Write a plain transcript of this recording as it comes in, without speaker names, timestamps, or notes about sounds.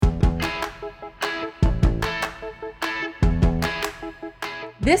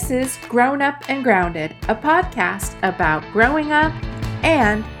This is Grown Up and Grounded, a podcast about growing up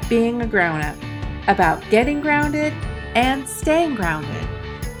and being a grown-up, about getting grounded and staying grounded.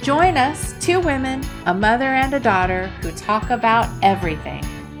 Join us, two women, a mother and a daughter, who talk about everything.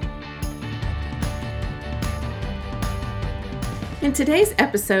 In today's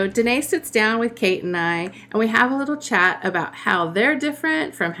episode, Denay sits down with Kate and I, and we have a little chat about how they're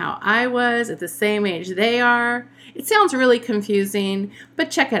different from how I was at the same age they are. It sounds really confusing,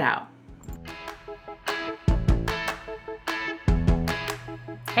 but check it out.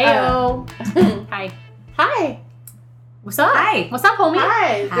 Heyo. Hi. Hi. What's up? Hi. What's up, homie?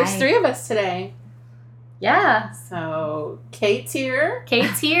 Hi. Hi. There's three of us today. Yeah. So Kate's here.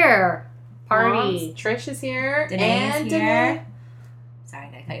 Kate's here. Party. Mom's, Trish is here. Denay and is here. Sorry,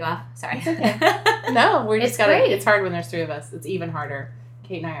 did I cut you off? Sorry. It's okay. No, we're just It's gotta. great. It's hard when there's three of us. It's even harder.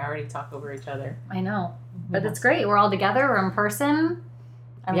 Kate and I already talk over each other. I know. But it's great. We're all together. We're in person.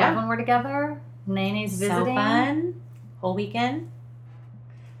 I Yeah. love when we're together. Nene's visiting. So fun. Whole weekend.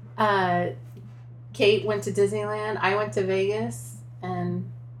 Kate went to Disneyland. I went to Vegas, and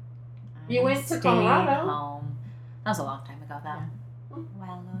You I went to stayed Colorado? Home. That was a long time ago, though. Yeah. A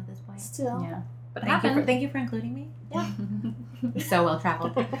while ago at this point. still. Yeah. But Thank you for including me. Yeah. So well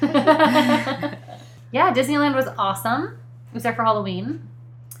traveled. Yeah, Disneyland was awesome. I was there for Halloween.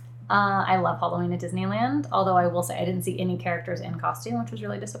 I love Halloween at Disneyland, although I will say I didn't see any characters in costume, which was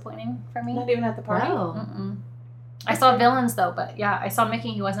really disappointing for me. Not even at the party. Wow. Mm-mm. I saw villains though, but yeah, I saw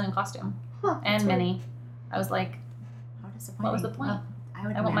Mickey. He wasn't in costume, Huh, and that's weird. Minnie. I was like, How disappointing. what was the point? Well,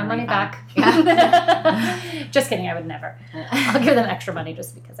 I want my money refund. back. Yeah. Just kidding. I would never. I'll give them extra money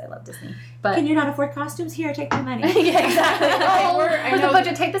just because I love Disney. But Can you not afford costumes? Here, take my money. yeah, exactly. Oh, I was the know-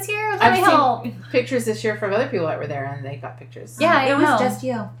 budget take this year? Let I've me help. seen pictures this year from other people that were there, and they got pictures. Yeah, It I was know. just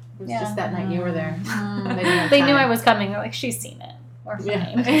you. It was Yeah. just that night you were there. Mm. They didn't have They knew time. I was coming. They're like, she's seen it. We're fine.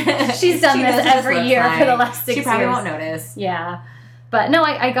 Yeah. She's done She this knows what every looks year for the like. last 6 She probably years. won't notice. Yeah. But no,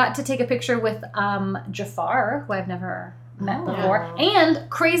 I got to take a picture with Jafar, who I've never met Oh. before. And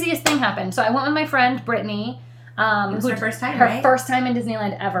craziest thing happened. So I went with my friend Brittany. It was her first time, Her right? first time in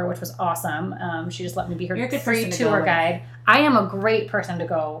Disneyland ever, which was awesome. She just let me be her You're a good free person to go tour with. guide. I am a great person to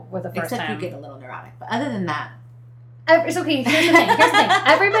go with the first Except time. you get a little neurotic. But other than that, It's okay. Here's the thing.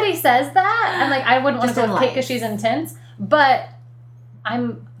 Everybody says that. I'm like, I wouldn't want Just to go in with Kate life. because she's intense. But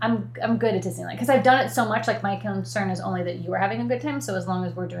I'm good at Disneyland because I've done it so much. Like my concern is only that you are having a good time. So as long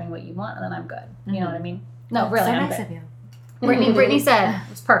as we're doing what you want, then I'm good. You know what I mean? No, really, so I'm nice good. of you. Brittany said it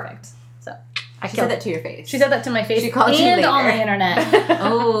was perfect. So I She killed said it. that to your face. She said that to my face She called you and on the later. internet.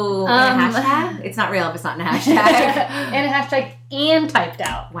 Oh, and a hashtag? It's not real if it's not in a hashtag. and a hashtag and typed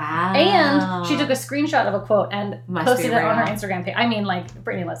out. Wow. And she took a screenshot of a quote and Must posted be it on her real. Instagram page. I mean, like,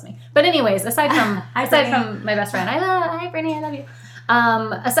 Brittany loves me. But anyways, aside from Hi, aside Brittany. from my best friend, hi Brittany, I love you.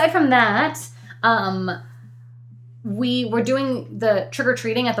 Aside from that, we were doing the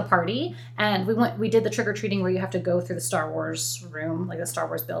trick-or-treating at the party, and we did the trick-or-treating where you have to go through the Star Wars room, like the Star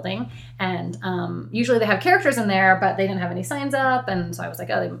Wars building, and usually they have characters in there, but they didn't have any signs up, and so I was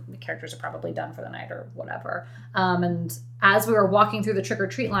like, oh, the characters are probably done for the night or whatever. And as we were walking through the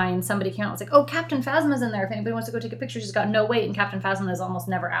trick-or-treat line, somebody came out and was like, oh, Captain Phasma's in there. If anybody wants to go take a picture, she's got no wait, and Captain Phasma is almost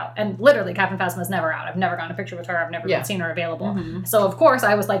never out. And literally, Captain Phasma is never out. I've never gotten a picture with her. I've never Yeah. seen her available. Mhm. So, of course,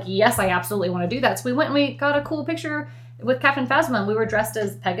 I was like, yes, I absolutely want to do that. So we went and we got a cool picture with Captain Phasma, and we were dressed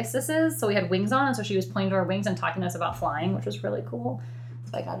as Pegasuses, so we had wings on, and so she was playing to our wings and talking to us about flying, which was really cool.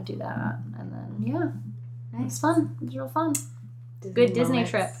 So I got to do that. And then, yeah, it was fun. It was real fun. Good Disney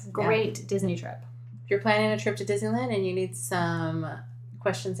moments. trip. Yeah. Great Disney trip. If you're planning a trip to Disneyland and you need some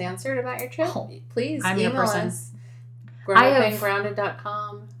questions answered about your trip, Oh, please I'm your email person. us. I have-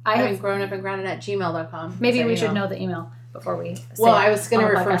 grownupandgrounded.com. I have- grownupandgrounded@gmail.com. Maybe Send we an should email. know the email before we say Well, it I was going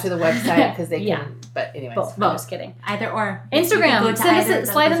on to the refer podcast. to the website because they can. Yeah. But anyways, Both. I'm just kidding. Either or. Instagram. You can go to Send us either a- of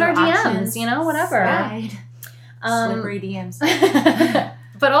slide those in our DMs, options. you know, whatever. Slide. Slippery DMs.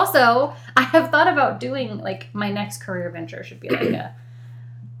 But also, I have thought about doing, like, my next career venture should be like a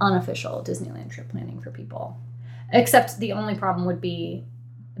unofficial Disneyland trip planning for people. Except the only problem would be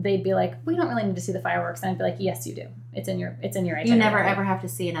they'd be like, we don't really need to see the fireworks. And I'd be like, yes, you do. It's in your itinerary. You never ever have to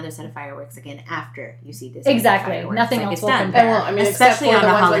see another set of fireworks again after you see Disney. Exactly. Fireworks. Nothing Like, else it's will done. compare. well, I mean, Especially except for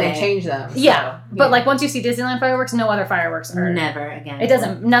on the a ones when they holiday. change them. Yeah. So, But, like, once you see Disneyland fireworks, no other fireworks are. Never again. It doesn't.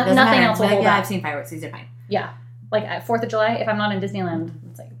 Doesn't Nothing matter. else will Like, hold yeah, up. I've seen fireworks. These are fine. Yeah. Like at 4th of July, if I'm not in Disneyland,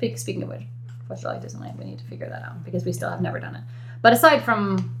 it's like, big, speaking of which, 4th of July Disneyland, we need to figure that out because we still have never done it. But aside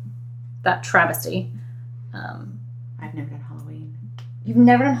from that travesty, I've never done Halloween. you've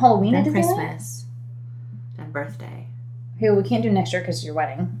never done Halloween at Done Disneyland? Christmas. Done birthday. Here, we can't do next year because of your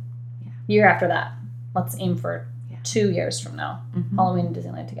wedding. Yeah. Year after that. Let's aim for Yeah. 2 years from now. Mm-hmm. Halloween and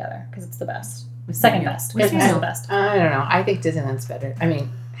Disneyland together because it's the best. Second best. Christmas is the best. I don't know. I think Disneyland's better. I mean,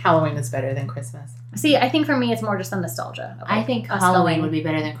 Halloween is better than Christmas. See, I think for me it's more just the nostalgia. Of, like, I think Halloween would be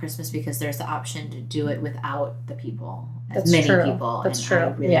better than Christmas because there's the option to do it without the people. That's many true. people. That's and true. I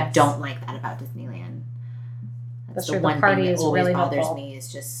really don't like that about Disneyland. That's the true. one The party thing that is always really bothers helpful. me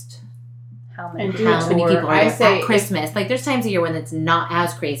is just how many do how it many for- people are I there say at Christmas. Like there's times a year when it's not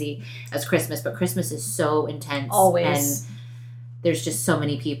as crazy as Christmas, but Christmas is so intense. Always. And there's just so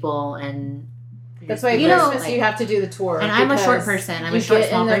many people and That's why You know, Christmas you have to do the tour. and I'm a short because person. I'm you a short, get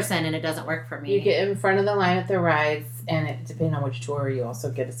small in the- person, and it doesn't work for me. You get in front of the line at the rides, and it depending on which tour, you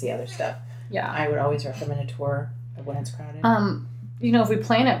also get to see other stuff. Yeah. I would always recommend a tour when it's crowded. You know, if we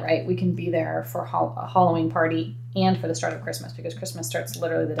plan it right, we can be there for a Halloween party and for the start of Christmas because Christmas starts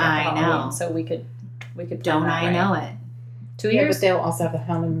literally the day after I Halloween. know. So we could plan Don't that I right. know it? 2 yeah, years? but they'll also have the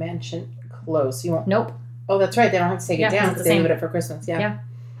Haunted Mansion close. You won't. Nope. Oh, that's right. They don't have to take Yeah, it down it's because the they same. leave it up for Christmas. Yeah. Yeah.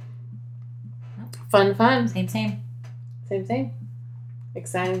 Fun. Same. Same thing.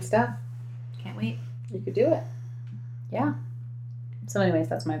 Exciting stuff. Can't wait. You could do it. Yeah. So anyways,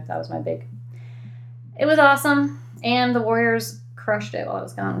 that was my big. It was awesome. And the Warriors crushed it while I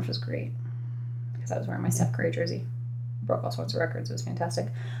was gone, which was great. Because I was wearing my Steph Curry jersey. Broke all sorts of records. It was fantastic.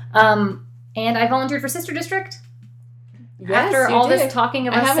 And I volunteered for Sister District. After all this talking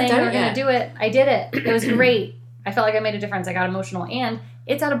of I us haven't saying we done were it going yet. to do it, I did it. It was great. I felt like I made a difference. I got emotional. And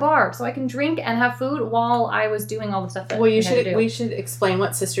it's at a bar, so I can drink and have food while I was doing all the stuff that Well, I had to do. we should explain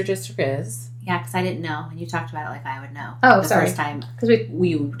what Sister District is. Yeah, because I didn't know, and you talked about it like I would know. Oh, the sorry. first time Because we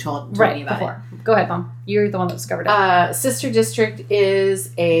you told right me about before. Go ahead, Mom. You're the one that discovered it. Sister District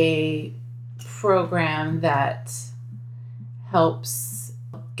is a program that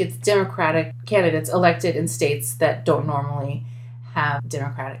gets Democratic candidates elected in states that don't normally have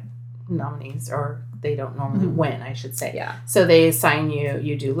Democratic nominees, or they don't normally win, I should say. Yeah. So they assign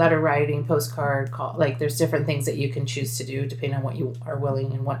you do letter writing, postcard, call, like there's different things that you can choose to do depending on what you are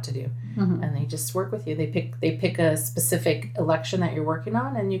willing and want to do. Mm-hmm. And they just work with you. They pick a specific election that you're working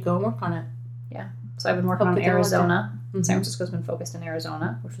on, and you go and work on it. So I've been working Help on get them Arizona. Mhm. San Francisco's been focused in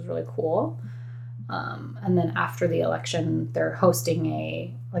Arizona, which was really cool. And then after the election, they're hosting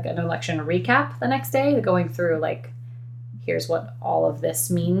an election recap the next day. They're going through here's what all of this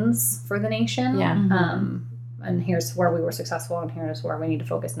means for the nation. Yeah. And here's where we were successful, and here's where we need to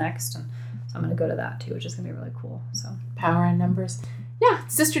focus next. And so I'm going to go to that too, which is going to be really cool. So Power in numbers. Yeah,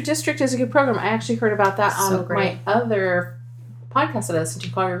 Sister District is a good program. I actually heard about that So on great. my other podcast that I listened to,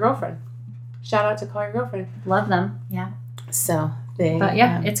 Call Your Girlfriend. Shout out to Call Your Girlfriend. love them. So they. But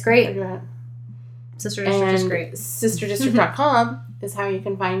yeah, it's great. and Sister District is great. SisterDistrict.com is how you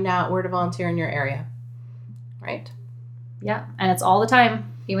can find out where to volunteer in your area. Right? Yeah, and it's all the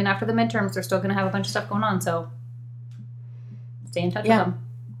time. Even after the midterms, they're still going to have a bunch of stuff going on. So stay in touch with them.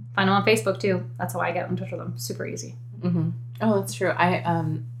 Find them on Facebook too. That's how I get in touch with them. Super easy. Mm-hmm. Oh, that's true.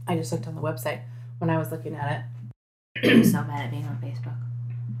 I just looked on the website when I was looking at I'm so bad at being on Facebook.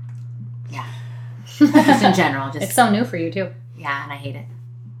 Yeah. Just in general. Just It's so new for you too. yeah, and I hate it.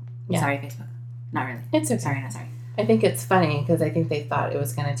 Yeah. Sorry, Facebook. Not really. it. It's okay. Sorry, not sorry. I think it's funny because I think they thought it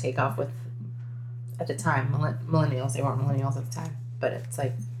was going to take off with, at the time, millennials. They weren't millennials at the time, but it's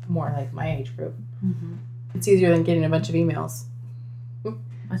more like my age group. Mm-hmm. It's easier than getting a bunch of emails.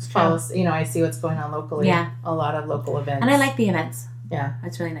 That's true. Follows, I see what's going on locally. Yeah. A lot of local events. And I like the events. Yeah.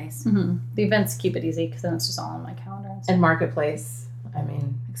 That's really nice. Mm-hmm. The events keep it easy because then it's just all on my calendar. And stuff. And Marketplace. I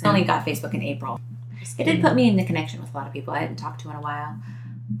mean, I only got Facebook in April. It did put me in the connection with a lot of people I hadn't talked to in a while.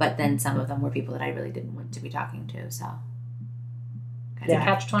 But then some of them were people that I really didn't want to be talking to. So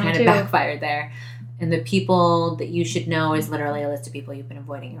Catch 22. kind of backfired there. And the people that you should know is literally a list of people you've been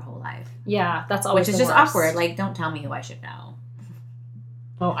avoiding your whole life. Yeah, that's always Which is the just worst. awkward. Like, don't tell me who I should know.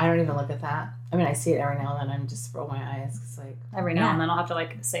 oh, I don't even look at that. I mean, I see it every now and then. I'm just roll my eyes. It's Every now Yeah. and then I'll have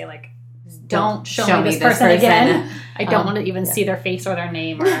to say don't show me this person. person again. I don't want to even yeah. see their face or their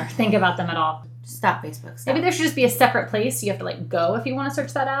name or think about them at all. Stop Facebook. Stop. Maybe there should just be a separate place you have to go if you want to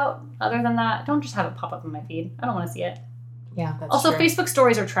search that out. Other than that, don't just have it pop up in my feed. I don't want to see it. yeah, that's Also, true. Facebook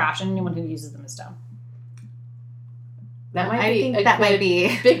stories are trash, and anyone who uses them is dumb. That might I be think a that good might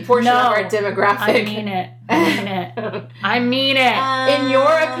be. big portion of No. our demographic. I mean it. I mean it. In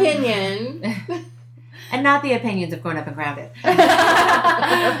your opinion. And not the opinions of Grown Up and Grounded.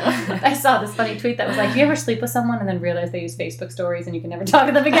 I saw this funny tweet that was like, do you ever sleep with someone and then realize they use Facebook stories and you can never talk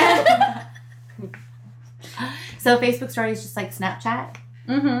to them again? So Facebook stories just like Snapchat?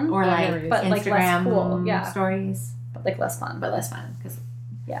 Mm-hmm. Or never like used But, Instagram less cool. Yeah. stories? But less fun. But less fun because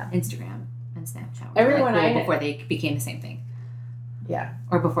Yeah. Instagram and Snapchat were Everyone cool I- before they became the same thing. Yeah.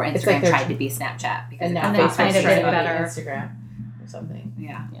 Or before It's Instagram like tried to be Snapchat. Because and now and then Facebook's kind of trying get to better. be Instagram or something.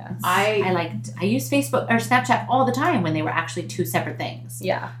 Yeah. Yes. I used Facebook or Snapchat all the time when they were actually two separate things.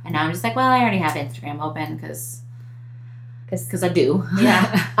 Yeah. And now I'm just like, well, I already have Instagram open because I do.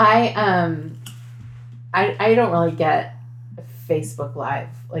 Yeah. I don't really get Facebook Live.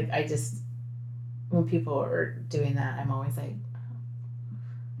 Like, I just, when people are doing that, I'm always like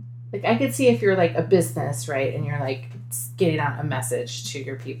I could see if you're like a business, right? And you're like getting out a message to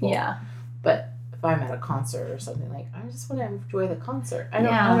your people. Yeah. But if I'm at a concert or something, like, I just want to enjoy the concert. I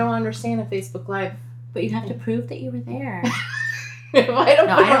don't understand a Facebook Live. But you have to prove that you were there.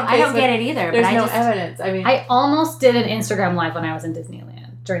 I don't get it either. There's but no evidence. I mean, I almost did an Instagram Live when I was in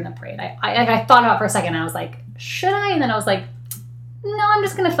Disneyland during the parade. I thought about it for a second. I was like, should I? And then I was like, no, I'm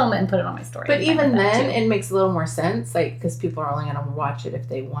just going to film it and put it on my story. but even then, it makes a little more sense, like, because people are only going to watch it if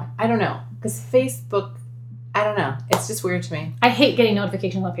they want. I don't know, because Facebook, I don't know. It's just weird to me. I hate getting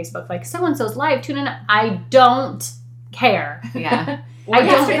notifications on Facebook like so and so's live. Tune in. I don't care. Yeah. I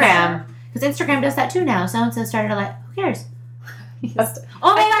don't Instagram. Because Instagram does that too now. So and so started like, who cares? Oh my god,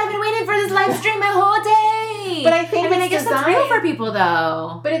 I've been waiting for this live stream my whole day. But I think I guess that's real for people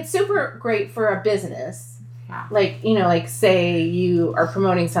though. But it's super great for a business. Yeah. Like, like say you are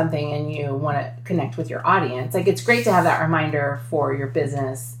promoting something and you want to connect with your audience. Like, it's great to have that reminder for your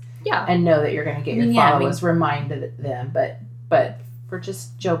business. Yeah. And know that you're going to get your followers reminded them. But for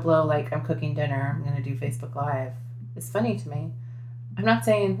just Joe Blow, like, I'm cooking dinner, I'm going to do Facebook Live. It's funny to me. I'm not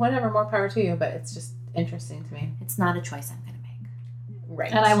saying whatever, more power to you, but it's just interesting to me. It's not a choice I'm going to make.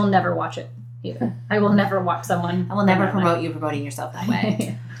 Right. And I will never watch it either. I will never watch someone. I will never promote you promoting yourself that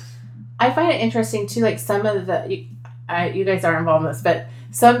way. I find it interesting too, like some of you guys aren't involved in this, but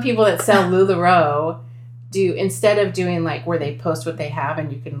some people that sell LuLaRoe do, instead of doing like where they post what they have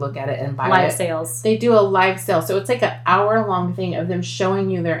and you can look at it and buy live it. sales. They do a live sale. So it's like an hour-long thing of them showing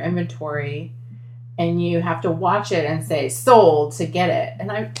you their inventory and you have to watch it and say sold to get it.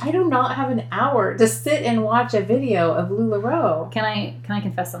 And I do not have an hour to sit and watch a video of LuLaRoe. Can I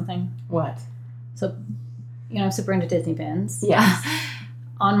confess something? What? So, I'm super into Disney pins. Yes.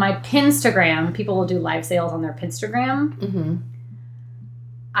 On my Pinstagram, people will do live sales on their Pinstagram. Mm-hmm.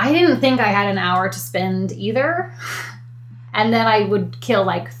 I didn't think I had an hour to spend either. And then I would kill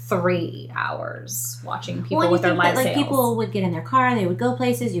like 3 hours watching people with their live sales. People would get in their car, they would go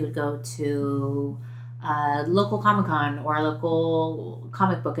places. You would go to a local Comic-Con or a local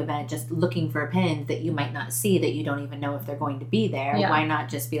comic book event just looking for pins that you might not see, that you don't even know if they're going to be there. Yeah. Why not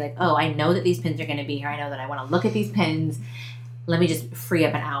just be like, oh, I know that these pins are going to be here. I know that I want to look at these pins. Let me just free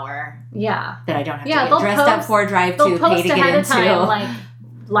up an hour. Yeah. That I don't have to Yeah, get dressed up for, drive to, pay to get ahead into. of time, like,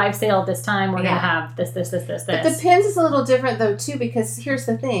 live sale this time, we're going to Yeah. have this. But the pins is a little different though too, because here's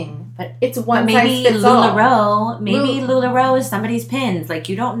the thing. But it's one But size maybe fits all. LuLaRoe is somebody's pins. Like,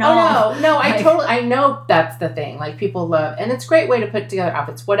 you don't know. Oh no, Like- I know that's the thing. Like, people love, and it's a great way to put together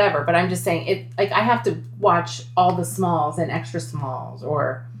outfits, whatever. But I'm just saying it. Like, I have to watch all the smalls and extra smalls,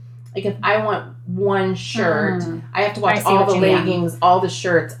 or like if I want one shirt, I have to watch I see all what the you mean. leggings, all the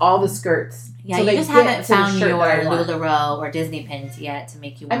shirts, all the skirts. Yeah, So you they just get haven't to the found shirt your that I want. LuLaRoe or Disney pins yet to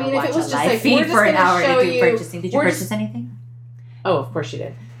make you I want mean, to if it watch was a just live like, we're feed just for an gonna hour show to do you- purchasing. Did you we're purchase just- anything? Oh, of course you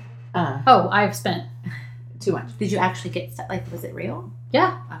did. Oh, I've spent. Too much. Did you actually get stuff? Like, was it real?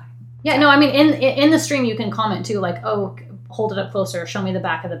 Yeah. Okay. Yeah, no, I mean, in the stream, you can comment too, like, oh, hold it up closer, show me the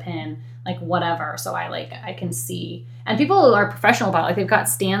back of the pin, like, whatever. So I can see. And people are professional about it. Like, they've got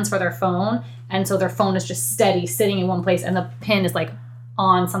stands for their phone, and so their phone is just steady, sitting in one place, and the pin is, like,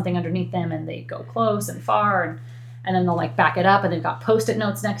 on something underneath them, and they go close and far, and then they'll, like, back it up, and they've got Post-it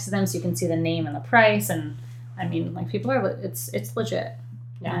notes next to them so you can see the name and the price. And, I mean, like, people are, it's legit.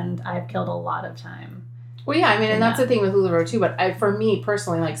 Yeah. And I've killed a lot of time. Well, yeah, I mean, and that's the thing with LuLaRoe too. But for me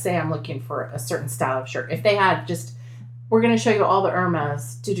personally, like, say I'm looking for a certain style of shirt. If they had just, we're going to show you all the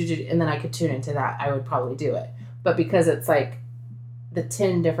Irmas, and then I could tune into that, I would probably do it. But because it's like the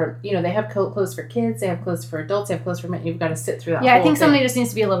 10 different, they have clothes for kids, they have clothes for adults, they have clothes for men. You've got to sit through that. Yeah, I whole think thing. somebody just needs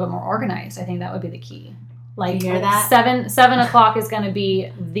to be a little bit more organized. I think that would be the key. Like, You hear that? 7 o'clock is going to be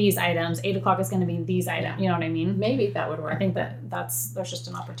these items. 8 o'clock is going to be these items. You know what I mean? Maybe that would work. I think there's just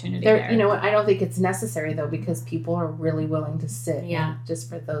an opportunity there. You know what? I don't think it's necessary though, because people are really willing to sit. Yeah. Just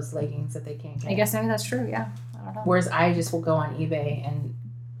for those leggings that they can't get. I guess maybe that's true. Yeah. I don't know. Whereas I just will go on eBay and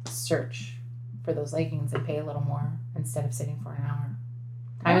search for those leggings and pay a little more instead of sitting for an hour.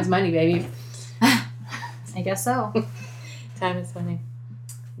 Time is money, baby. I guess so. Time is money.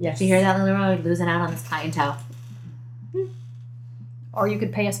 Yes. Did you hear that, LuLaRoe? Losing out on this clientele. Or you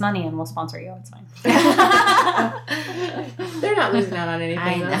could pay us money and we'll sponsor you. It's fine. They're not losing out on anything.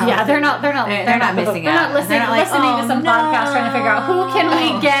 I know. Yeah, they're not They're not missing They're out. not listening, They're not like, listening to "Oh, some podcast trying to figure out who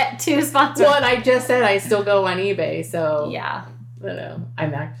can we get to sponsor. Well, and I just said I still go on eBay, so Yeah. I don't know.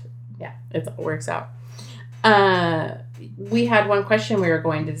 I'm actually, it works out. We had one question we were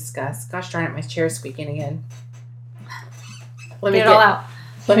going to discuss. Gosh darn it, my chair's squeaking again. Let me Get it all out.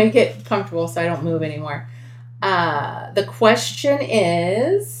 Let me get comfortable so I don't move anymore. The question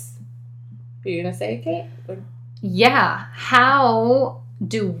is, are you gonna say it, Kate? Yeah. How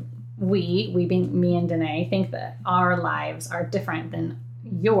do we being me and Denay, think that our lives are different than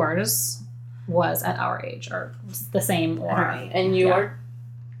yours was at our age, or the same, or Right. And you are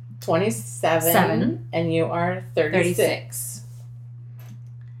 27, Seven. and you are 36.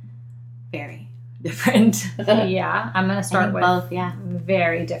 Very different. yeah. I'm gonna start with both. Yeah.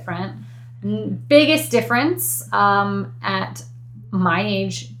 very different. Biggest difference at my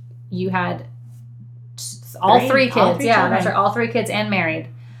age, you had all three kids. All three yeah, children. that's right. All 3 kids and married.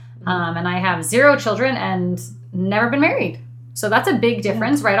 And I have 0 children and never been married. So that's a big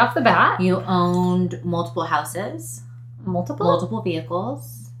difference right off the bat. You owned multiple houses, Multiple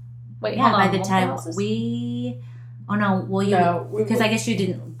vehicles. Wait, Yeah. hold on. By the multiple time houses? oh no, well you No, because I guess you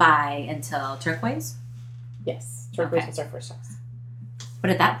didn't buy until Turquoise. Yes, Turquoise Okay. was our first house. But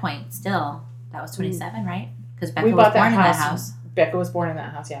at that point, still, that was 27, right? Because Becca We was bought born that in that house. house. Becca was born in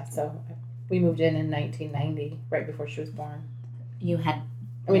that house, yeah. So we moved in 1990, right before she was born. You had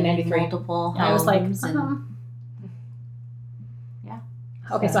 93. multiple I was like, homes and yeah.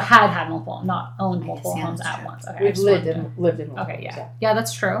 Okay, so had multiple, not owned multiple yeah, homes that's at true. once. Okay, I We've just lived wanted in multiple Okay, homes, yeah. Yeah,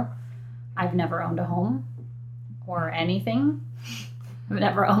 that's true. I've never owned a home or anything. I've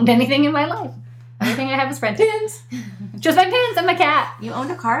never owned anything in my life. Everything I have is rented. Pins. Just my pins and my cat. you owned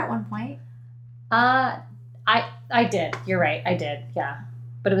a car at one point. I did. You're right. I did. Yeah.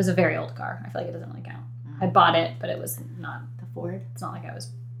 But it was a very old car. I feel like it doesn't really count. I bought it, but it was not. The Ford It's not like I was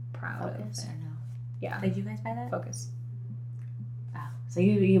proud Focus of or it. no? Yeah. Did you guys buy that? Focus. Oh, so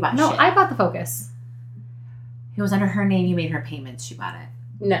you bought No, shit. I bought the Focus. It was under her name. You made her payments. She bought it.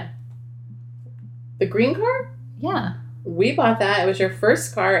 No. The green car? Yeah. We bought that. It was your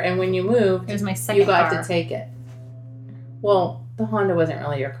first car, and when you moved, It was my second you got car. to take it. Well, the Honda wasn't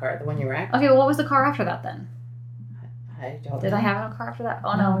really your car, the one you wrecked. Okay, well, what was the car after that then? I don't Did know. I have a car after that?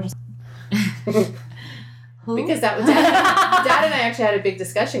 Oh, no. We're just... Who? Because that was Dad and I actually had a big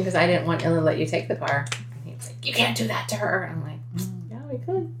discussion because I didn't want Ella to let you take the car. And he was like, "You can't do that to her." I'm like, "Yeah, we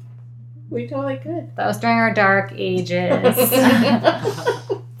could. We totally could." That was during our dark ages.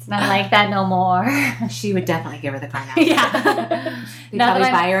 It's not like that no more. She would definitely give her the car now. Yeah. You'd Now probably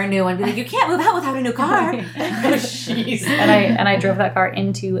that I'm- buy her a new one. Be like, you can't move out without a new car. Jeez. and I drove that car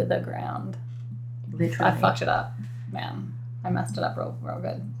into the ground. Literally. I fucked it up, man. I messed it up real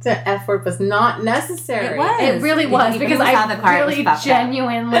good. The F word was not necessary. It was. It really was Even because when we saw I the car, it was really fucked up.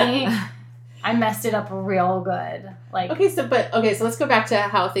 genuinely I messed it up real good. Like Okay, so let's go back to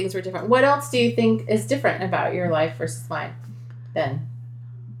how things were different. What else do you think is different about your life versus mine then?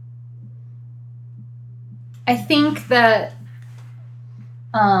 I think that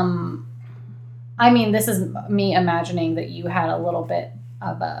I mean this is me imagining that you had a little bit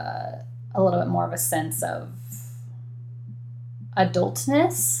more of a sense of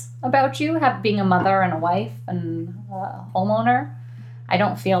adultness about you, being a mother and a wife and a homeowner. I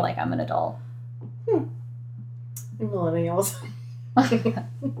don't feel like I'm an adult. Millennials.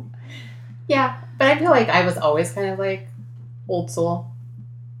 Yeah, but I feel like I was always kind of like old soul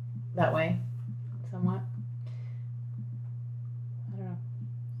that way, somewhat. I don't know.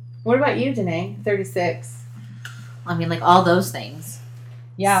 What about you, Denay? 36. I mean, like all those things.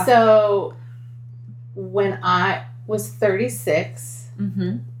 Yeah. So when I was 36,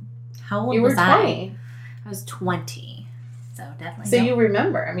 Mm-hmm. How old you were was I? 20. I was 20. So definitely. So no. you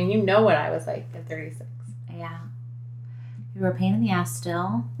remember. I mean, you know what I was like at 36. Yeah. You were a pain in the ass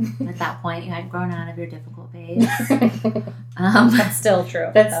still. At that point, you hadn't grown out of your difficult phase. That's still true.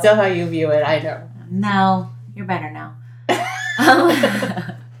 That's though. still how you view it, I know. No, you're better now.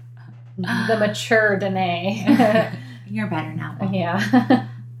 The mature Denay. You're better now. Mom. Yeah.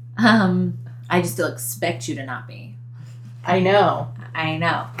 I just still expect you to not be. I know. I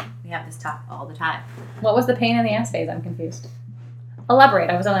know. We have this talk all the time. What was the pain in the ass phase? I'm confused. Elaborate.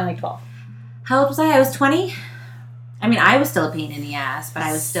 I was only like 12. How old was I? I was 20. I mean, I was still a pain in the ass, but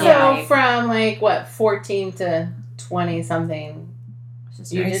I was still So like, from like what, 14 to 20 something,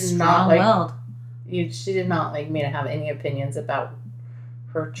 just you very did not, like, strong-willed. she did not like me to have any opinions about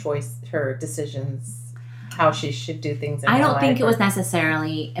her choice, her decisions, how she should do things in I her don't think life, it was or-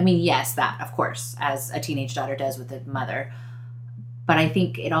 necessarily, I mean, yes, that, of course, as a teenage daughter does with a mother. But I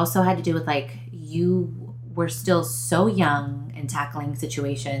think it also had to do with like you were still so young and tackling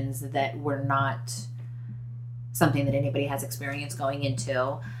situations that were not something that anybody has experience going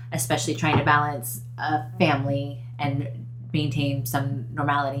into, especially trying to balance a family and maintain some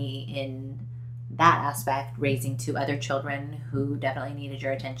normality in that aspect, raising two other children who definitely needed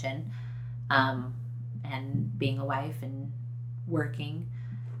your attention, and being a wife and working.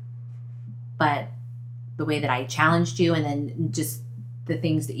 But the way that I challenged you, and then just the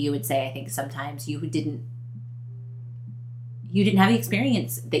things that you would say, I think sometimes you didn't have the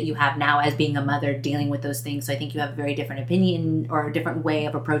experience that you have now as being a mother dealing with those things. So I think you have a very different opinion or a different way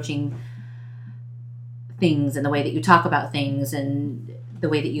of approaching things, and the way that you talk about things and the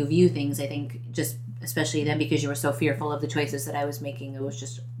way that you view things. I think just especially then, because you were so fearful of the choices that I was making, it was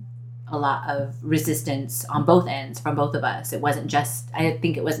just a lot of resistance on both ends from both of us. It wasn't just, I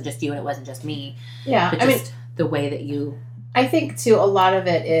think it wasn't just you and it wasn't just me. Yeah. But just the way that you... I think too, a lot of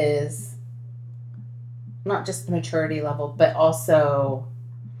it is not just the maturity level, but also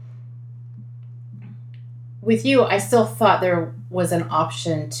with you, I still thought there was an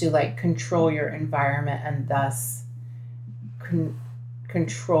option to like control your environment and thus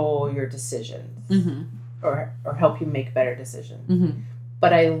control your decisions, mm-hmm. or help you make better decisions. Mm-hmm.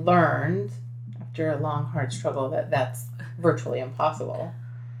 But I learned after a long, hard struggle that that's virtually impossible.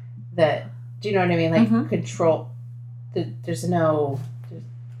 That, do you know what I mean? Like mm-hmm. control, there's no,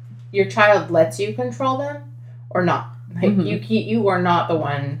 your child lets you control them or not. Like mm-hmm. you are not the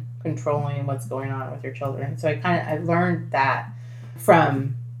one controlling what's going on with your children. So I learned that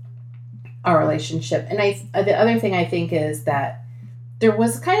from our relationship. And the other thing I think is that there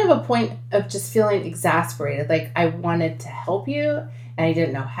was kind of a point of just feeling exasperated. Like I wanted to help you and I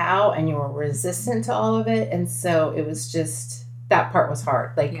didn't know how, and you were resistant to all of it. And so it was just, that part was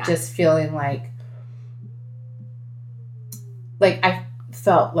hard. Like just feeling like I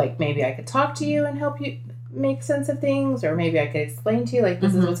felt like maybe I could talk to you and help you make sense of things, or maybe I could explain to you like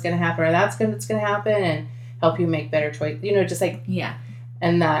this mm-hmm. is what's going to happen, or that's what's going to happen, and help you make better choice. You know, just like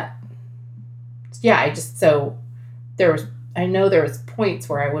and that I just so I know there was points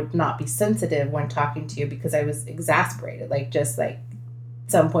where I would not be sensitive when talking to you because I was exasperated. Like just like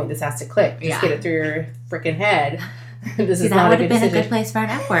at some point this has to click. Just get it through your freaking head. This is not a good decision. That would have been a good place for an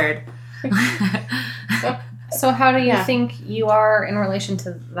F word. So how do you think you are in relation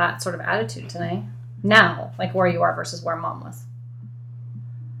to that sort of attitude today? Now, like where you are versus where Mom was?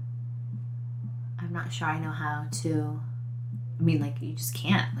 I'm not sure I know how to... I mean, like, you just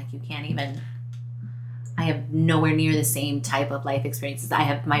can't. Like, you can't even... I have nowhere near the same type of life experiences. I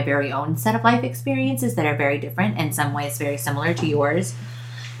have my very own set of life experiences that are very different, in some ways very similar to yours.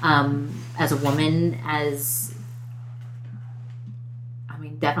 As a woman,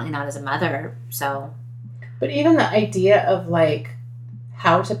 definitely not as a mother, so... But even the idea of, like,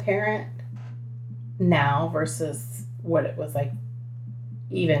 how to parent now versus what it was like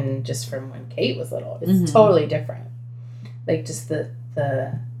even just from when Kate was little, it's mm-hmm. totally different. Like, just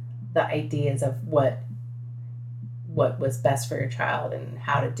the ideas of what was best for your child and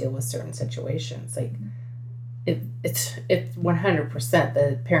how to deal with certain situations. Like, it's 100%,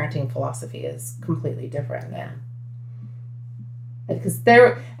 the parenting philosophy is completely different than... Because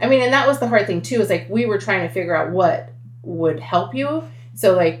and that was the hard thing too, is like we were trying to figure out what would help you.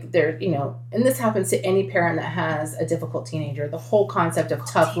 So like there, you know, and this happens to any parent that has a difficult teenager, the whole concept of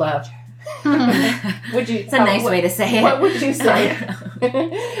tough love. It's a nice way to say it. What would you say?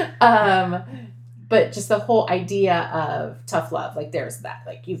 But just the whole idea of tough love, like there's that,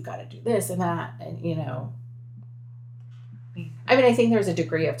 like you've got to do this and that, and you know. I think there's a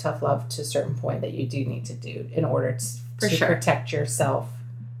degree of tough love to a certain point that you do need to do in order to protect yourself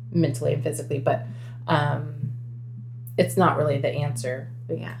mentally and physically, but it's not really the answer.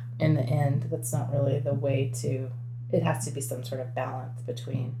 In the end, that's not really the way to... It has to be some sort of balance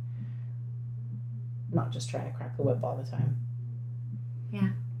between not just trying to crack the whip all the time. Yeah.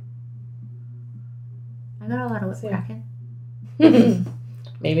 I got a lot of whip cracking.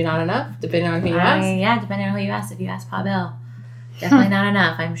 Maybe not enough, depending on who you ask. Yeah, depending on who you ask. If you ask Pa Bill. Definitely not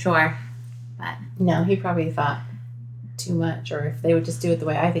enough, I'm sure. But no, he probably thought too much, or if they would just do it the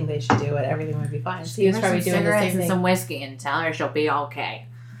way I think they should do it, everything would be fine. He was probably doing the same thing. Some whiskey and tell her she'll be okay.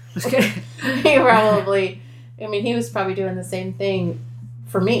 Just kidding. He was probably doing the same thing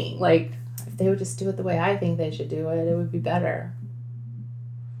for me. Like, if they would just do it the way I think they should do it, it would be better.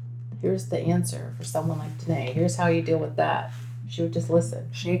 Here's the answer for someone like Denay. Here's how you deal with that. She would just listen.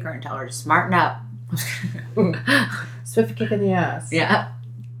 Shake her and tell her to smarten up. Swift kick in the ass. Yeah.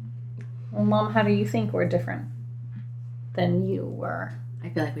 Well, Mom, how do you think we're different than you were? I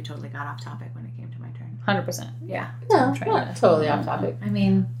feel like we totally got off topic when it came to my turn. 100%. Yeah. No, I'm trying not to- totally off topic. I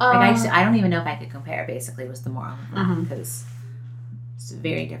mean, I don't even know if I could compare. Basically, was the moral of that because it's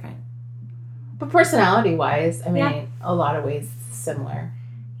very different. But personality-wise, I mean, Yeah. a lot of ways similar.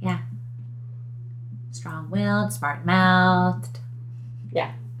 Strong-willed, smart-mouthed.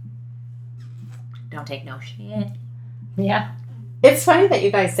 Yeah. Don't take no shit. Yeah. It's funny that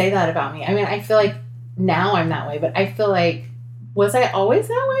you guys say that about me. I mean, I feel like now I'm that way, but I feel like, was I always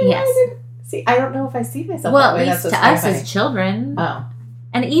that way? Yes. I don't know if I see myself Well, that way. at least That's to what's us kinda as children. funny.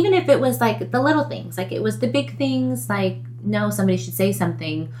 And even if it was like the little things, like it was the big things, like no, somebody should say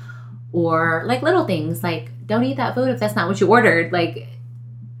something, or like little things, like don't eat that food if that's not what you ordered. Like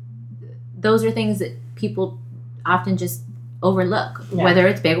those are things that people often just overlook, Yeah. whether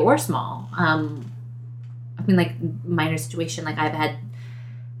it's big or small. I mean, like minor situation, like I've had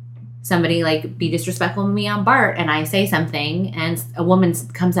somebody like be disrespectful to me on BART, and I say something, and a woman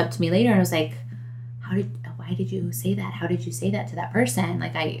comes up to me later and was like, why did you say that? How did you say that to that person?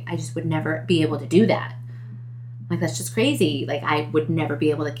 Like, I just would never be able to do that. Like, that's just crazy. Like, I would never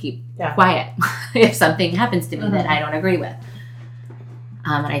be able to keep quiet if something happens to me that I don't agree with.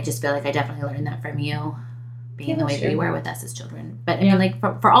 And I just feel like I definitely learned that from you, being the way that you were with us as children. But I mean, like,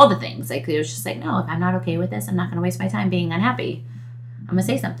 for all the things, like, it was just like, no, if I'm not okay with this, I'm not going to waste my time being unhappy. I'm going to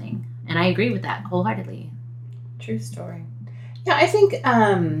say something. And I agree with that wholeheartedly. True story. Yeah, I think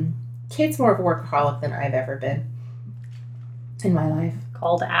Kate's more of a workaholic than I've ever been in my life.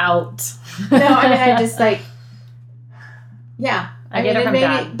 Called out. No, I mean, I just like, yeah. I get it from maybe,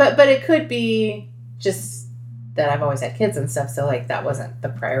 Dad. But it could be just that I've always had kids and stuff, so like that wasn't the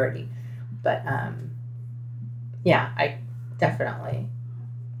priority. But yeah, I definitely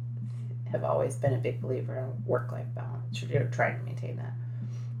have always been a big believer in work-life balance. Trying to maintain that.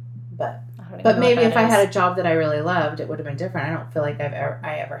 But maybe if I had a job that I really loved, it would have been different. I don't feel like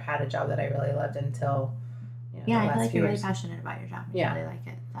I ever had a job that I really loved until the I last feel like few you're years. really passionate about your job. Yeah. I really like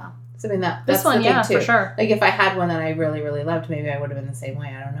it. So I mean that's This one, the thing yeah, too. for sure. Like if I had one that I really, really loved, maybe I would have been the same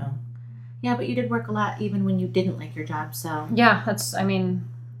way. I don't know. Yeah, but you did work a lot even when you didn't like your job. So Yeah, that's. I mean,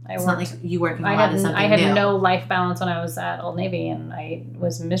 it's not like you working a lot is something I had new. no life balance when I was at Old Navy, and I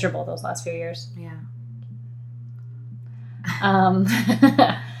was miserable those last few years. Yeah.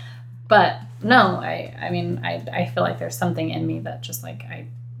 But no, I mean, I feel like there's something in me that just like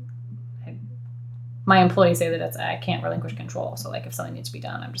my employees say that I can't relinquish control. So like if something needs to be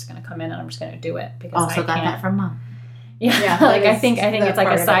done, I'm just going to come in and I'm just going to do it because Also got that from Mom. Yeah, Yeah, like I that think is it's like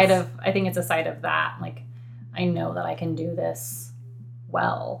part a of side it. of I think it's a side of that. Like I know that I can do this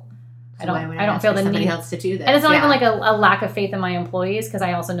well. So why would I don't ask feel for the somebody need. else to do this. And it's not Yeah. even like a lack of faith in my employees because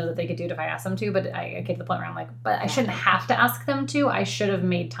I also know that they could do it if I asked them to. But I get to the point where I'm like, but I shouldn't have to ask them to. I should have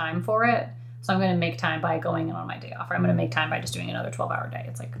made time for it. So I'm going to make time by going in on my day off. Or I'm going to make time by just doing another 12-hour day.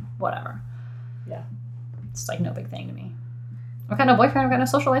 It's like, whatever. Yeah. It's like no big thing to me. I've got no boyfriend. I've got no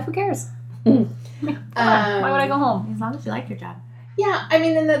social life. Who cares? Why would I go home? As long as you like your job. Yeah, I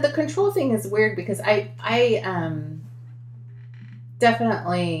mean, and the control thing is weird because I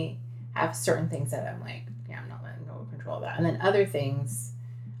definitely have certain things that I'm like, yeah, I'm not letting go of control of that. And then other things,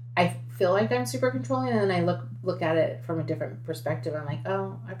 I feel like I'm super controlling, and then I look at it from a different perspective. I'm like,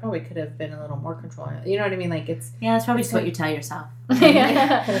 oh, I probably could have been a little more controlling. You know what I mean? Like it's Yeah, that's probably just what you tell yourself.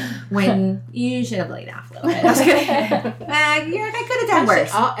 Yeah. When you should have laid off a little bit. I was kidding. You're like, I could have done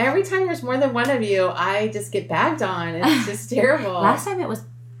worse. Every time there's more than one of you, I just get bagged on. It's just terrible. Last time it was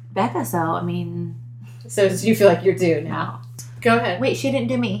Becca, so I mean. So do you feel like you're due now? No. Go ahead. Wait, she didn't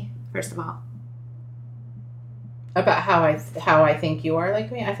do me, first of all. About how I think you are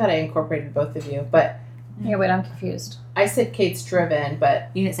like me. I thought I incorporated both of you, but Yeah, wait, I'm confused. I said Kate's driven, but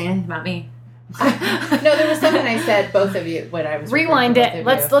You didn't say anything about me. no, there was something I said both of you when I was Rewind referring to it.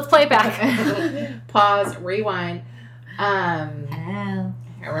 both of Let's play it back. you. Pause. Rewind. Hello.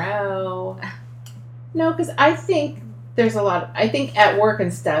 Hello. No, because I think there's a lot. I think at work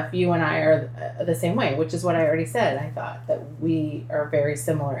and stuff, you and I are the same way, which is what I already said. I thought that we are very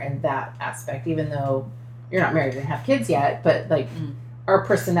similar in that aspect, even though you're not married and have kids yet. But like, our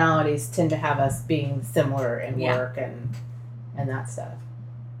personalities tend to have us being similar in work and that stuff.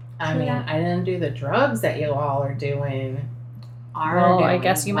 I mean, I didn't do the drugs that you all are doing. Well, I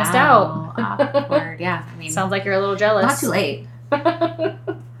guess you missed out. Awkward. Yeah. I mean, Sounds like you're a little jealous. not too late.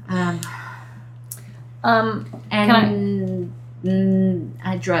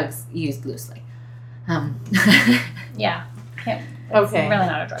 Drugs used loosely. Yeah. It's Okay. really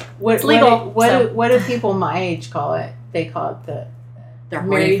not a drug. It's legal, What do people my age call it? They call it the They're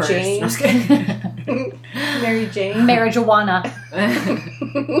Mary horny Jane. first. No, I'm just kidding. Mary Jane. Marijuana.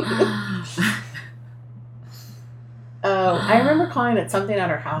 Oh, I remember calling it something at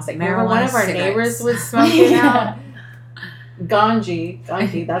our house. Like, remember one Marijuana of our cigarettes. neighbors was smoking out?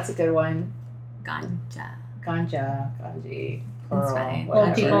 Ganji, that's a good one. Ganja. Ganji. That's fine. Old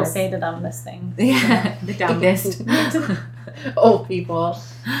whatever. people say to them this thing. Yeah, the dumbest. Old people.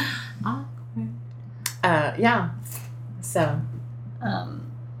 Awkward. Yeah. So.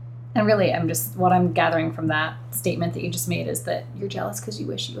 And really, what I'm gathering from that statement that you just made is that you're jealous because you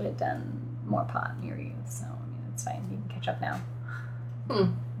wish you had done more pot in your youth. So, I mean, it's fine. You can catch up now.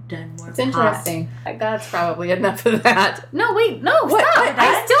 Done more It's pot. interesting. That's probably enough of that. No, wait, no, What? stop. What?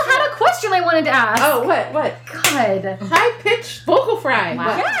 I still had a question I wanted to ask. Oh, what? God. High-pitched vocal fry.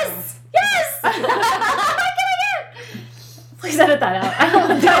 Wow. What? Yes! Please edit that out. I don't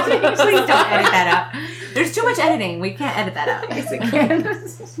know. Please don't edit that out. There's too much editing. We can't edit that out. Yes, we can.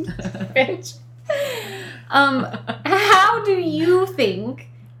 Bitch. How do you think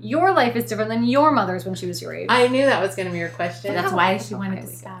your life is different than your mother's when she was your age? I knew that was going to be your question. That's why she wanted to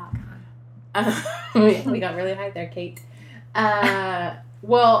stop. We got really high there, Kate.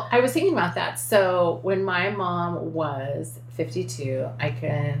 Well, I was thinking about that. So when my mom was 52,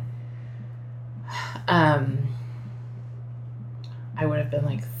 I would have been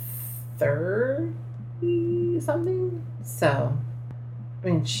like 30 something. So, I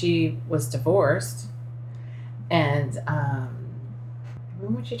mean, she was divorced, and I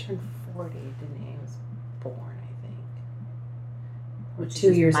remember when she turned 40, Denay was born, I think. Or Which 2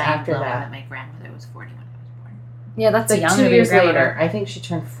 is years mind after blowing that. My grandmother was 40 when I was born. Yeah, that's Like young 2 to be years a grandmother. later, I think she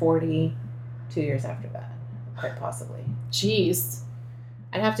turned 40 2 years after that, quite possibly. Jeez.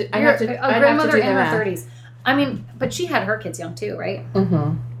 I'd have to You're a grandmother do in the her math. 30s. I mean, but she had her kids young too, right?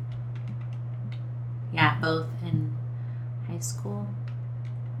 Mm-hmm. Yeah, both in high school.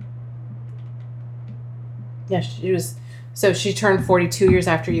 Yeah, she was. So she turned 42 years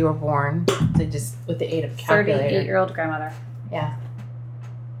after you were born. So just with the aid of calculator. 38-year-old grandmother. Yeah,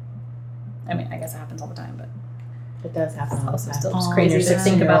 I mean, I guess it happens all the time, but it does happen all the also time. still just Oh, crazy When your to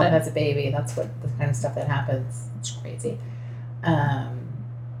think about 16-year-old it. has a baby. That's what the kind of stuff that happens. It's crazy.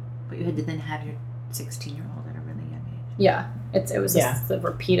 But you had to then have your 16-year-old at a really young age. Yeah, it was Yeah. just the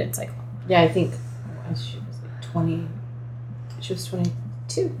repeated cycle. Yeah, I think she was like 20. She was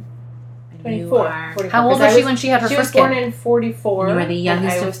 22. And 24. you are, 44. How old 'Cause was she when she had her She first was born kid? in 44. You were the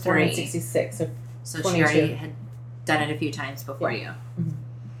youngest and I of was born in three. 66. So so she 22. already had done it a few times before you.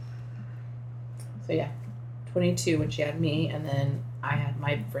 So yeah, 22 when she had me, and then I had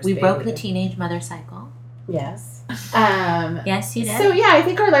my first. We baby. broke the teenage mother cycle. Yes. Yes, you did. So yeah, I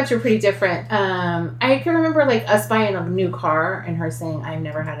think our lives were pretty different. I can remember like us buying a new car and her saying, "I've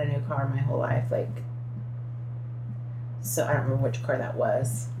never had a new car my whole life." Like, so I don't remember which car that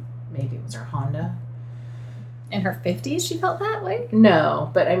was. Maybe it was her Honda. In her 50s, she felt that way? No,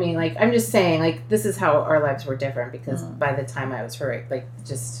 but I mean, like, I'm just saying, like, this is how our lives were different because by the time I was her, like,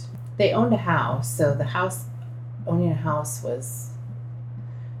 just they owned a house, so owning a house was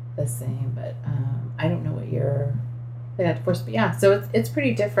the same, but I don't know what year they got divorced, but yeah, so it's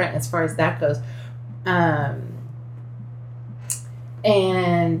pretty different as far as that goes.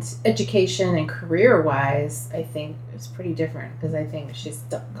 And education and career wise, I think it's pretty different because I think she's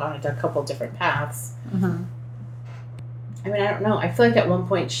gone into a couple different paths. Mm-hmm. I mean, I don't know. I feel like at one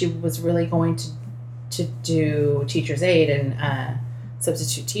point she was really going to do teacher's aid and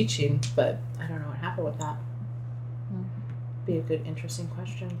substitute teaching, but I don't know what happened with that. Be a good, interesting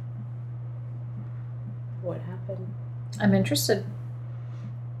question. What happened? I'm interested.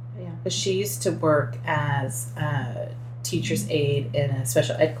 Yeah, because she used to work as a teacher's aide in a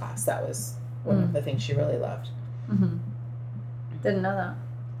special ed class. That was one of the things she really loved. Mm-hmm. Didn't know that.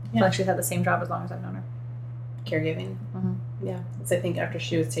 I feel like she's had the same job as long as I've known her. Caregiving. Mm-hmm. Yeah, it's, I think after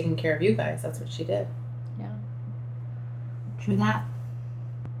she was taking care of you guys, that's what she did. Yeah. True that.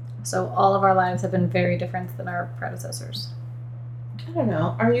 So all of our lives have been very different than our predecessors. I don't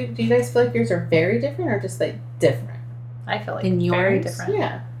know. Do you guys feel like yours are very different or just like different? I feel like Than very yours? different.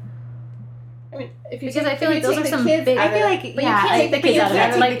 Yeah. I mean, if you Because take, I feel if like you those take are the some kids big- out I of feel it- like, But you yeah, can't take the but kids you out of can't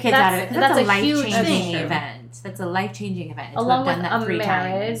it. take Like, the kids out of it. 'cause that's a a huge life-changing thing. event. That's a life-changing event. It's Along done with that a 3 times.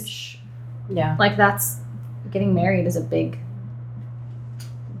 marriage, Yeah. like that's getting married is a big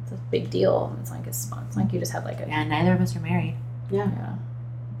deal. It's like you just had like a Yeah, neither of us are married, Yeah. yeah.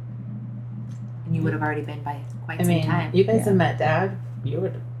 and you would have already been by quite I some mean, time. you guys Yeah. have met Dad. You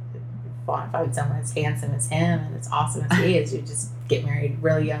would find someone as handsome as him and as awesome as he is. You just get married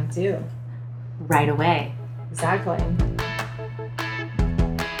really young too. Right away. Exactly.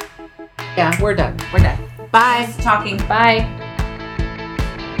 Yeah, we're done. We're done. Bye. Talking. Bye.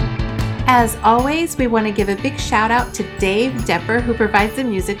 As always, we want to give a big shout out to Dave Depper, who provides the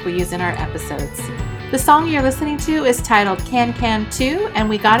music we use in our episodes. The song you're listening to is titled Can Can 2, and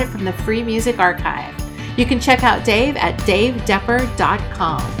we got it from the Free Music Archive. You can check out Dave at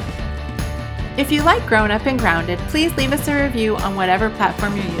davedepper.com. If you like Grown Up and Grounded, please leave us a review on whatever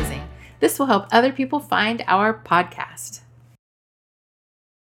platform you're using. This will help other people find our podcast.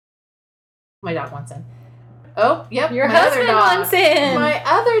 My dog wants in. Oh, yep. Your my husband other dog. wants in. My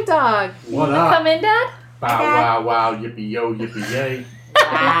other dog. What up? Come in, Dad? Bow, wow, wow, yippee, yo, yippee, yay.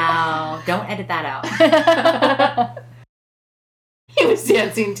 Wow. Don't edit that out. He was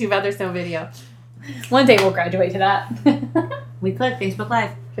dancing to Featherstone video. One day we'll graduate to that. We could. Facebook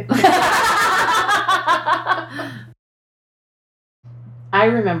Live. I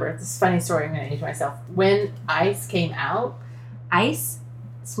remember, this is a funny story, I'm going to age myself. When Ice came out, Ice?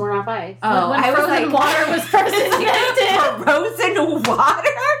 Smirnoff Ice. Oh, when I was frozen like, water was first invented. Frozen water?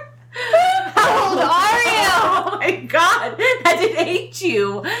 How old are you? Oh my god, that didn't age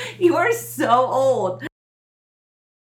you. You are so old.